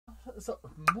So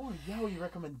more yaoi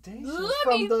recommendations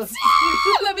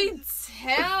Let me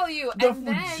tell you. The And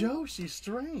then Fujoshi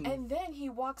strain. And then he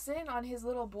walks in on his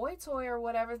little boy toy or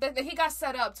whatever. He got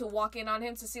set up to walk in on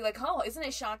him to see, like, oh, isn't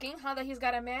it shocking how that he's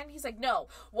got a man? He's like, no.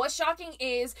 What's shocking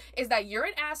is that you're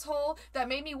an asshole that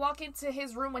made me walk into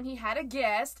his room when he had a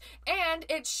guest. And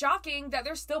it's shocking that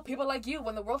there's still people like you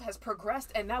when the world has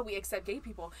progressed and now we accept gay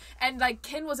people. And, like,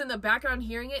 Ken was in the background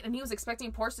hearing it and he was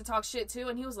expecting Porsche to talk shit too.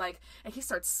 And he was like, and he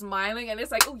starts smiling and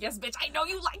it's like, oh, yes, bitch, I know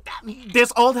you like that.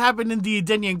 This all happened in the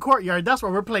Edenian courtyard. That's why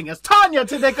we're playing as Tanya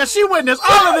today, because she witnessed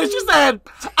all of this. She said,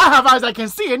 I have eyes I can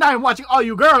see, and I'm watching all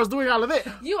you girls doing all of it.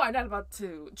 You are not about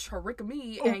to trick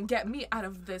me and get me out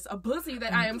of this a pussy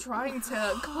that I am trying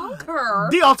to conquer.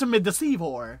 The ultimate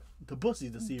deceiver. The pussy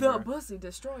deceiver. The pussy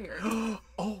destroyer.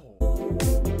 Oh.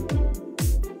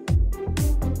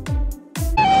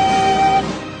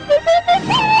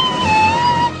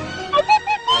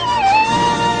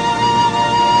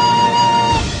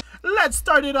 Let's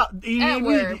start it up. And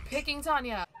we're picking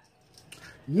Tanya.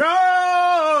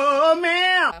 No,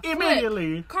 man.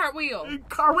 Immediately. Cartwheel.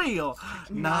 Cartwheel.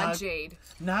 Not Jade.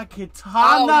 Not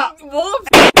Kitana. Oh,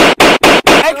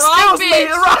 excuse me.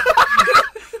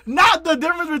 Not the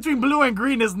difference between blue and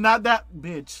green is not that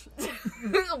bitch.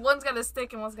 One's got a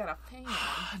stick and one's got a pan.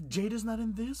 Jade is not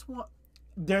in this one.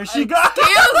 There she goes.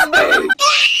 Excuse me.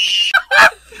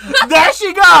 There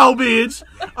she go, bitch.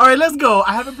 All right, let's go.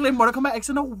 I haven't played Mortal Kombat X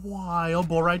in a while.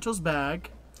 Bo Raicho's back.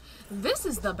 This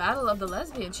is the battle of the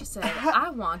lesbians. She said,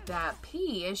 I want that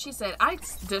pee. And she said, I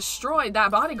destroyed that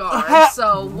bodyguard.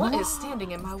 So what is standing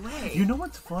in my way? You know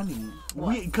what's funny?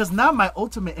 Because now my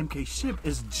ultimate MK ship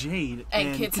is Jade.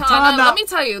 And Kitana. Let me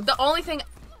tell you, the only thing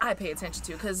I pay attention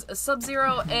to, because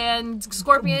Sub-Zero and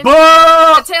Scorpion,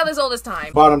 the tale as old as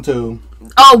time. Bottom two.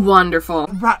 Oh, wonderful.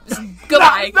 Right.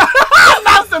 Goodbye.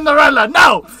 Not Cinderella,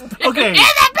 no. Okay. And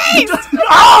that beast!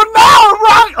 Oh, no,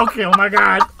 right. Okay, oh my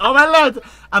God. Oh my Lord.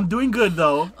 I'm doing good,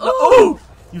 though. Ooh.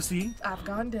 You see? I've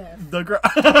gone deaf. The girl.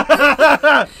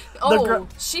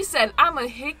 She said, I'm going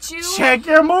to hit you. Check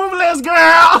your move list,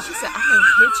 girl. She said, I'm going to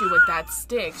hit you with that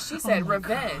stick. She said,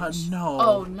 revenge. God, no.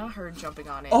 Oh, not her jumping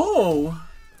on it. Oh.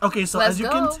 Okay, so as you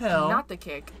can tell, not the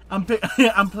kick. I'm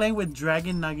playing with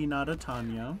Dragon Naginata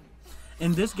Tanya.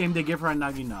 In this game, they give her a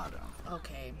Naginata.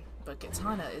 Okay, but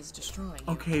Kitana is destroying you.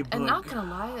 Okay, but... And not gonna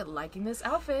lie, liking this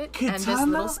outfit and this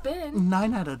little spin.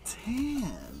 9 out of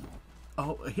 10.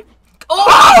 Oh!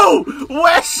 Oh!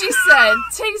 Where she said,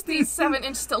 takes these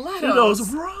 7-inch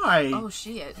stilettos. Right. Oh,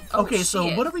 shit. Okay,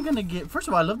 so what are we gonna get? First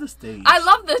of all, I love the stage. I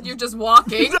love that you're just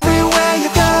walking. Everywhere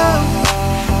you go,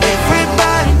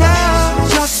 everybody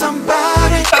knows you're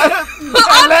somebody.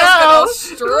 Hello.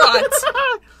 Strut.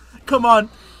 Come on.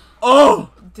 Oh.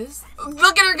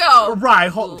 Look at her go.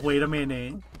 Right. Wait a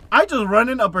minute. I just run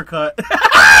an uppercut.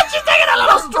 She's taking a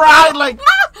little stride. Like,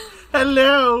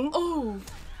 hello. Oh.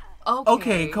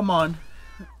 Okay, come on.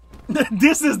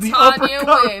 This is the Tanya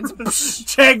uppercut. wins.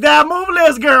 Check that move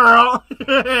list, girl.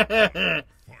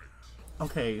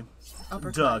 Okay.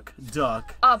 Uppercut.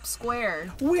 Duck. Up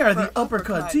square. We are the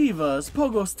uppercut divas.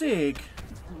 Pogo stick.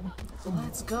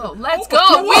 Let's go. Let's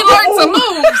go. We learned some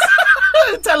moves.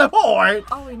 Teleport.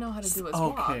 All we know how to do is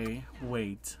walk. Okay,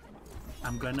 wait.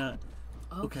 I'm gonna...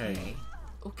 Okay,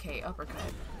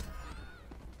 uppercut.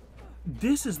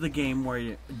 This is the game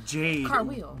where Jade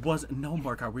was no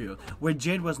more cartwheel. Where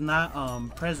Jade was not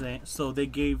present, so they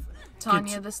gave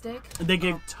Tanya the stick. They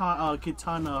gave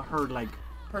Kitana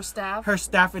her staff. Her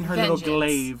staff and her little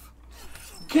glaive.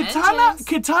 Vengeance.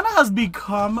 Kitana has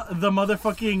become the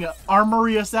motherfucking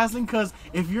armory assassin, because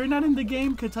if you're not in the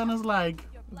game, Kitana's like,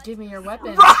 give me your weapon.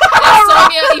 And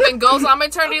Sonya even goes on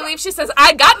maternity leave. She says,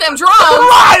 I got them drones.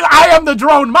 Right, I am the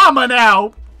drone mama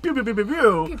now. Pew pew pew pew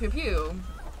pew. Pew pew pew.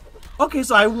 Okay,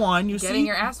 so I won. You see, getting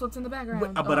your ass whooped in the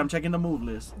background. But I'm checking the move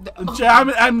list.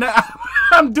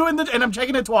 I'm doing the and I'm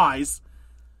checking it twice.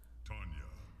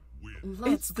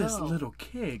 Let's go. This little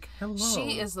kick. Hello.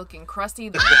 She is looking crusty.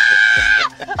 This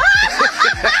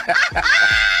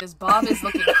bob is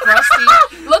looking crusty.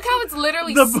 Look how it's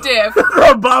literally stiff.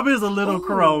 The bob is a little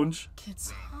crunch.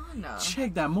 Kitana.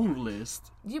 Check that move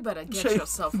list. You better get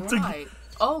yourself right.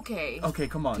 Okay. Okay,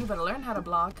 come on. You better learn how to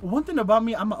block. One thing about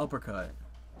me, I'm an uppercut.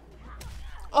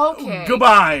 Okay.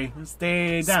 Goodbye.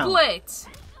 Stay down. Split.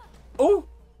 Oh.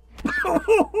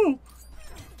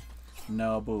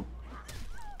 No, boo.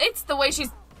 It's the way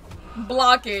she's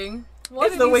blocking.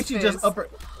 It's the way she just upper.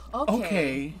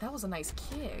 Okay. That was a nice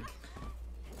kick.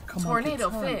 Come Tornado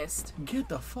on, fist. Get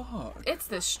the fuck. It's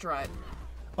this strut.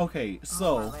 Okay,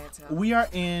 so we are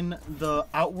in the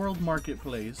Outworld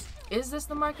Marketplace. Is this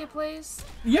the marketplace?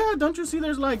 Yeah, don't you see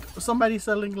there's like somebody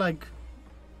selling like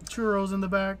Churros in the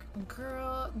back.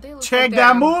 Girl, they look Check like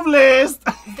that move list.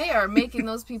 They are making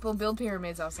those people build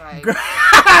pyramids outside.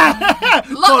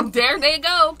 Look, there they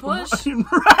go. Push.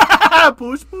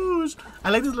 Push, push. I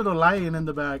like this little lion in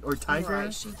the back. Or tiger.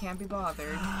 Right, she can't be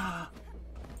bothered.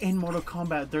 In Mortal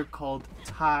Kombat, they're called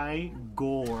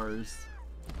Tigors.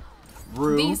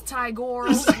 Rude. These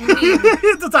Tigors.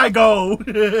 It's a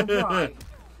Tygo. Right.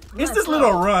 It's this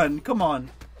little run. Come on.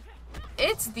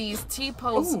 It's these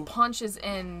T-pose Ooh. punches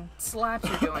and slaps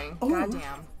you're doing. Ooh.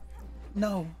 Goddamn.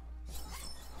 No.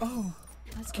 Oh.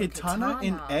 Let's go, Kitana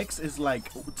in X is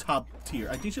like top tier.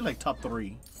 I think she's like top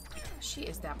 3. She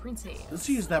is that princess.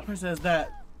 She is that princess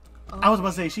that... I was about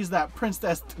to say, she's that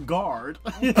princess guard.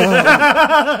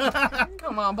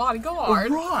 Come on, bodyguard.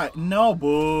 Right. No,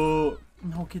 boo.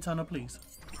 No, Kitana, please.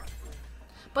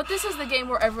 But this is the game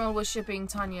where everyone was shipping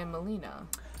Tanya and Melina.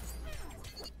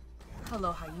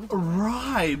 Hello, how you doing?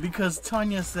 Right, because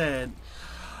Tanya said...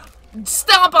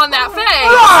 Stomp on that face!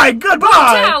 Right, goodbye!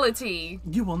 Brutality!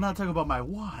 You will not talk about my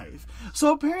wife.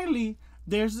 So apparently,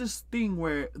 there's this thing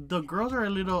where the girls are a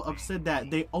little upset that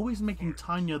they always making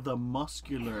Tanya the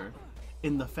muscular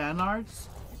in the fan arts.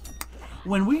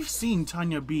 When we've seen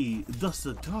Tanya be the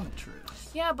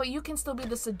seductress. Yeah, but you can still be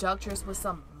the seductress with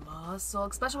some muscle,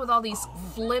 especially with all these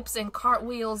flips and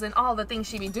cartwheels and all the things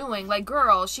she be doing. Like,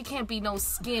 girl, she can't be no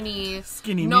skinny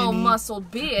no mini. muscle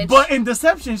bitch. But in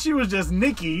Deception, she was just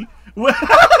Nikki. With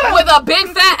a big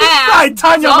fat ass. Like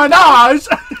Tanya Minaj.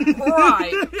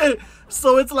 Right.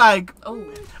 So it's like... Oh.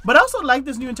 But I also like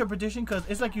this new interpretation because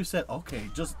it's like you said, okay,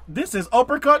 just... This is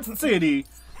Uppercut City.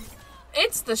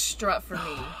 It's the strut for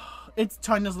me. It's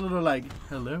Tanya's little like,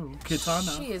 hello,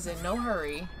 Kitana. She is in no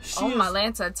hurry. She my is-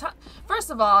 Lanta. First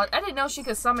of all, I didn't know she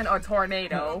could summon a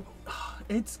tornado.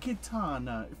 It's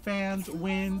Kitana. Fans,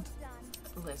 wind.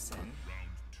 Listen.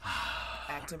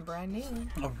 Acting brand new.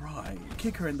 All right.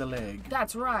 Kick her in the leg.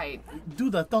 That's right. Do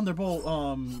the Thunderbolt,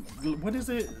 what is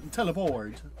it?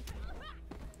 Teleport.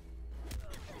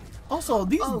 Also,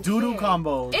 these doo-doo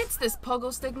combos. It's this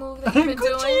pogo stick move that you've been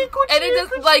Gucci, doing. Gucci, And it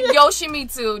just like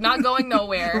Yoshimitsu, not going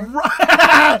nowhere.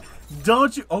 Right.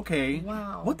 Don't you? Okay.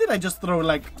 Wow. What did I just throw?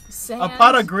 Like Sand. a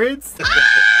pot of grits?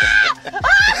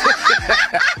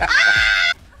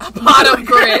 A pot of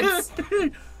grits.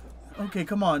 Okay,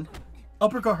 come on.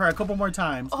 Uppercut her a couple more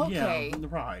times. Okay. Yeah,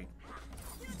 right.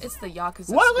 It's the Yakuza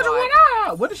What?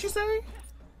 squad. What did she say?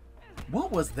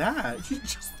 What was that? She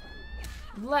just...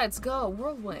 Let's go,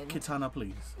 whirlwind. Kitana,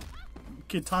 please.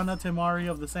 Kitana Temari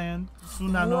of the Sand.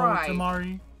 Sunano Right.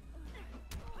 Temari.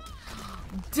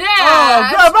 Dad! Oh,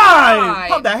 goodbye! Right.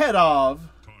 Pop that head off.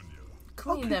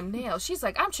 Clean them nails. She's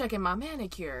like, I'm checking my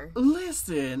manicure.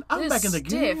 Listen, I'm This back in the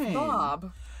stiff game.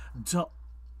 bob. Don't...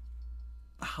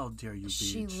 How dare you,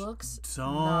 bitch. She looks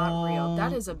Don't. not real.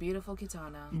 That is a beautiful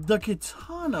Kitana. The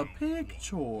Kitana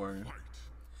picture.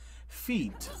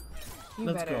 Feet. You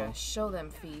Let's better go. show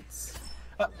them feet.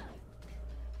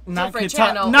 Not Different Kitana.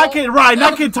 channel. Not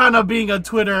Kitana being a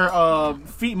Twitter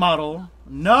feet model.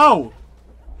 No.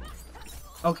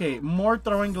 Okay, more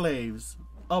throwing glaives.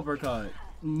 Uppercut.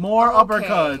 More Okay.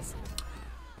 uppercuts.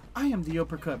 I am the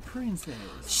uppercut princess.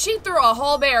 She threw a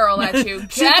whole barrel at you.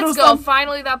 She threw Let's go. some-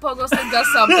 Finally, that pogo stick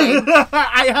does something.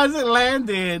 I hasn't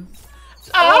landed.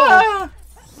 Ah!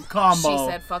 Combo.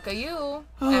 She said, fuck a you.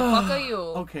 And fuck a you.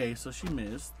 Okay, so she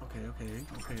missed.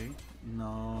 Okay.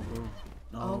 No, bro.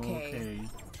 No, Okay.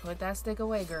 Put that stick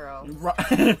away, girl.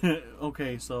 Right.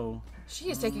 Okay, so. She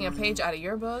is taking a page out of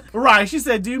your book. Right, she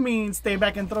said, do you mean stay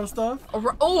back and throw stuff?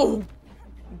 Oh!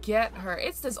 Get her.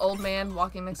 It's this old man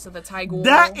walking next to the tiger.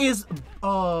 That is,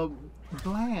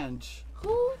 Blanche.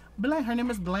 Who? Blanche, her name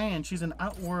is Blanche. She's an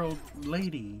Outworld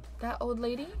lady. That old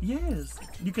lady? Yes.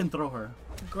 You can throw her.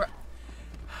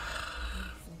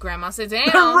 Grandma, sit down.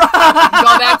 Go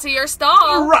back to your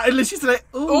stall. Right, she said,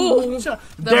 ooh. The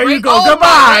There you ring- go, oh,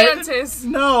 goodbye. my Mantis.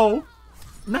 No.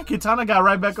 Not Kitana got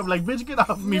right back up like, bitch, get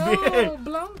off me, No, bitch.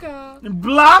 Blanca.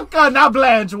 Blanca, not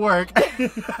Blanche work.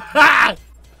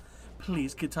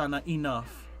 Please, Kitana,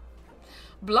 enough.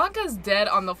 Blanca's dead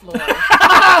on the floor.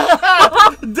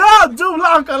 Don't do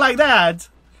Blanca like that.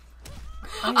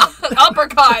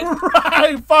 Uppercut.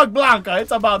 Right, fuck Blanca.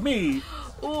 It's about me.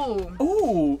 Ooh.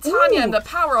 Tanya Tanya and the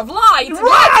power of light.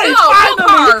 Right, Let's go.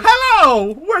 finally. Kick her.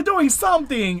 Hello. We're doing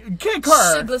something. Kick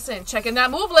her. Listen, checking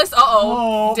that move list.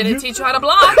 Uh-oh. Oh, Didn't you- teach you how to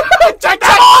block. Check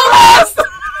that list.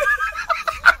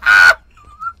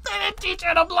 Didn't teach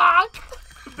her to block.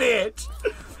 Bitch.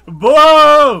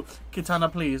 Boo.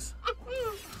 Kitana, please.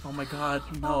 Oh my god,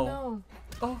 no.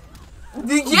 Oh, no.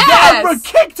 That Yes!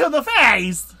 kick to the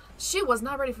face. She was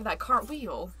not ready for that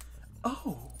cartwheel.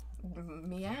 Oh.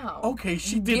 Meow. Okay,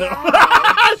 she did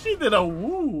Yeah. she did a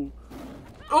woo. Ooh.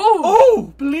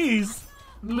 Oh, please.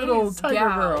 Little Miss tiger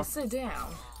Gal, girl. sit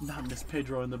down. Not Miss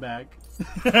Pedro in the back.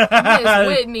 Miss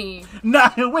Whitney.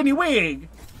 Not Whitney Wig.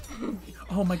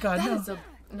 Oh my god, That no. is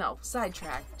no,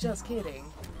 sidetrack. Just kidding.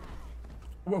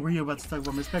 What were you about to talk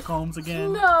about, Miss Peck Holmes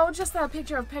again? No, just that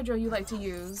picture of Pedro you like to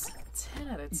use. 10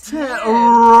 out of 10.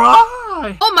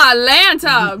 Right. Oh my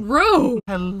Lanta, rude.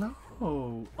 Hello.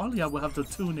 All y'all will have to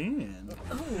tune in.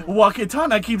 Ooh. While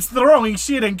Kitana keeps throwing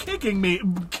shit and kicking me.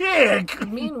 Kick!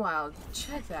 Meanwhile,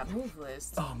 check that move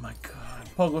list. Oh my god.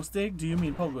 Pogo stick? Do you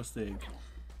mean pogo stick?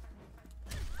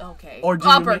 Okay. Or do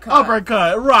you mean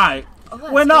uppercut? Right.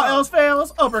 Oh, when all go. else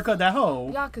fails, uppercut that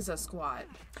hoe. Yakuza squad.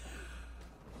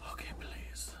 Okay,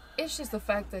 please. It's just the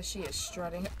fact that she is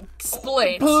strutting.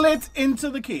 Split. Split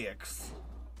into the kicks.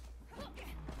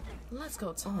 Let's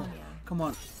go, Tanya. Come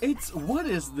on. What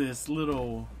is this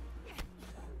little...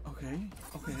 Okay.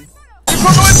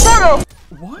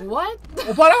 What?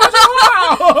 What?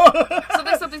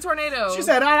 Something tornado. She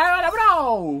said,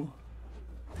 no.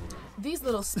 These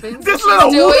little spins This that she's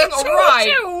little doing. choo-choo.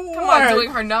 Right. Come on, Right.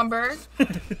 doing her number.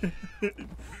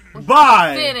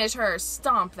 Bye. Finish her.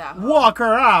 Stomp that. hoe. Walk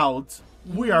her out.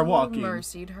 We are You walking.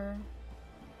 Mercied her.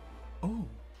 Oh.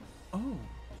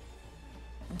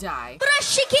 Die.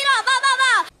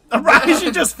 Right,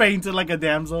 she just fainted like a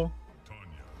damsel. I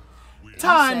said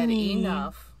Tanya.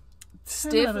 enough.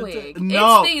 Stiff wig.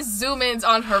 No. It's these zoom ins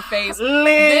on her face. Lit.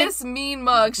 This mean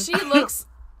mug. She looks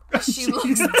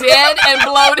dead and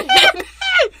bloated.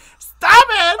 Stop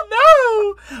it!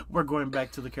 No! We're going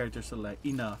back to the character select.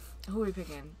 Enough. Who are we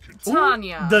picking? Ooh,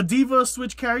 Tanya. the diva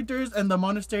switch characters, and the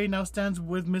monastery now stands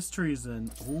with Miss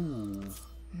Treason. Ooh.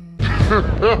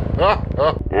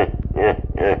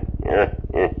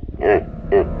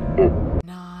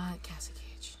 Not Cassie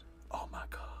Cage. Oh my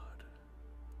god.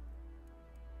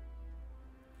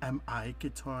 Am I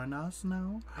Kitana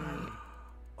now?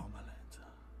 Oh my land.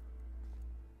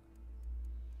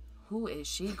 Who is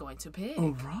she going to pick?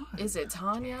 All right. Is it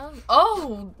Tanya?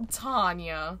 Oh,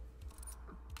 Tanya.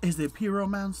 Is it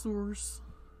Pyromancers?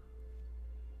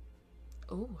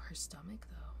 Oh, her stomach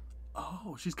though.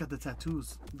 Oh, she's got the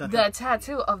tattoos. The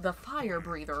tattoo of the fire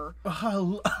breather. Let's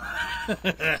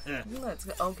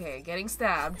go. Okay, getting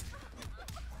stabbed.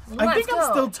 I think I'm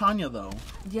still Tanya though.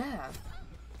 Yeah,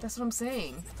 that's what I'm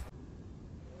saying.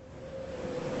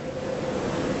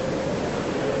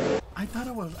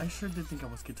 I sure did think I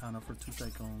was Kitana for 2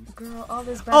 seconds. Girl, all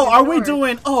this back Oh, and are we forth.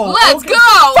 doing? Oh, Let's okay.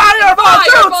 go! Fireball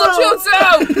Fireball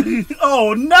Jutsu!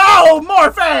 Oh no,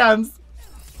 more fans!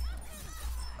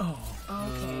 Oh,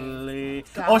 Okay.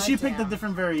 oh, she picked a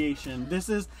different variation. This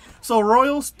is so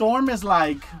Royal Storm is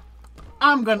like,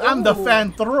 I'm the Ooh.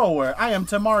 fan thrower. I am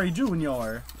Tamari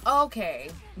Jr. Okay,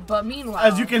 but meanwhile,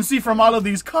 As you can see from all of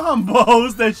these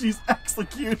combos that she's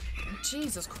executing.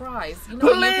 Jesus Christ, you know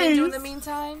what you can do in the Please.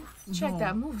 meantime? Check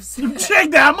that move.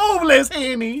 Check that move list,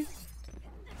 Henny.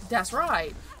 That's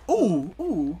right.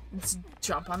 Ooh. Let's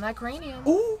jump on that cranium.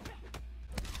 Ooh.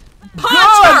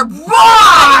 Punch her!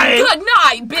 Goodbye! Good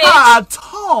night, bitch!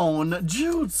 Katon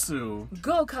Jutsu.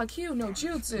 Go Kakyu no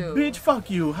Jutsu. Bitch, fuck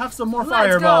you. Have some more Let's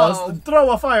fireballs. go. Throw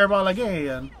a fireball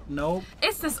again. Nope.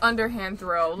 It's this underhand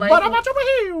throw. Like,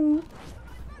 Ba-da-ba-da-ba-hoo.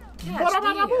 catch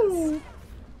Ba-da-ba-da-boo. these.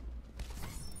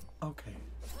 Okay.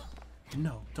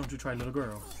 No, don't you try, little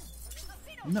girl.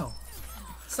 No.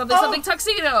 Something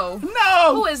tuxedo.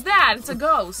 No! Who is that? It's a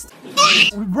ghost.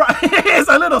 Right, it's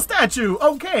a little statue.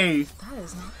 Okay. That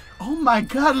is not. Oh my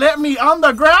god, let me on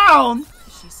the ground.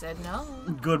 She said no.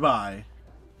 Goodbye.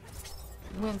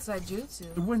 Winside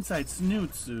Jutsu. Winside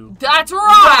Snootsu. That's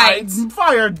right!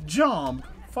 Fire jump.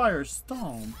 Fire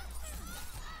stomp.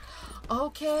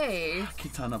 Okay.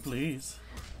 Kitana, please.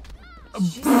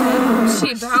 She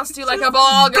bounced you like a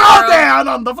ball, girl. Go down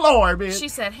on the floor, bitch. She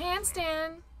said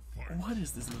handstand. What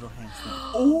is this little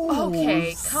handstand? Oh,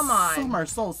 Okay, come on.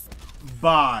 Somersaults.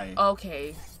 Bye.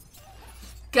 Okay.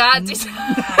 God damn.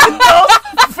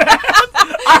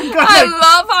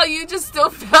 I love how you just still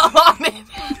fell on it.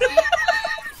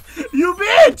 You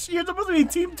bitch! You're supposed to be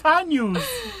Team Tanyus.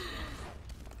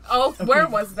 Oh, where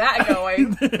was that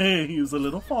going? He was a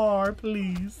little far,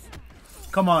 please.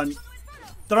 Come on.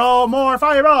 Throw more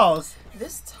fireballs.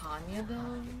 This Tanya,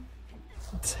 though.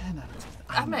 10 out of 10.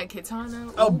 I met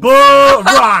Kitana. Oh, boo!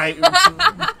 Right.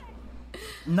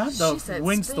 Not She said the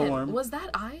windstorm. spin. Was that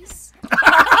ice?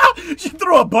 She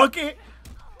threw a bucket.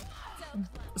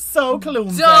 So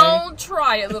clumsy. Don't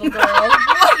try it, little girl.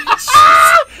 That's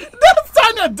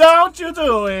Tanya, don't you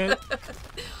do it.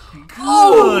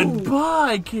 Goodbye.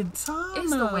 like Kitana.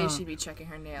 It's the way she be checking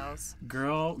her nails.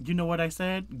 Girl, you know what I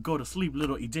said? Go to sleep,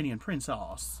 little Edenian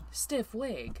princess. Stiff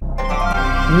wig.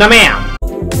 No,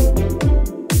 ma'am.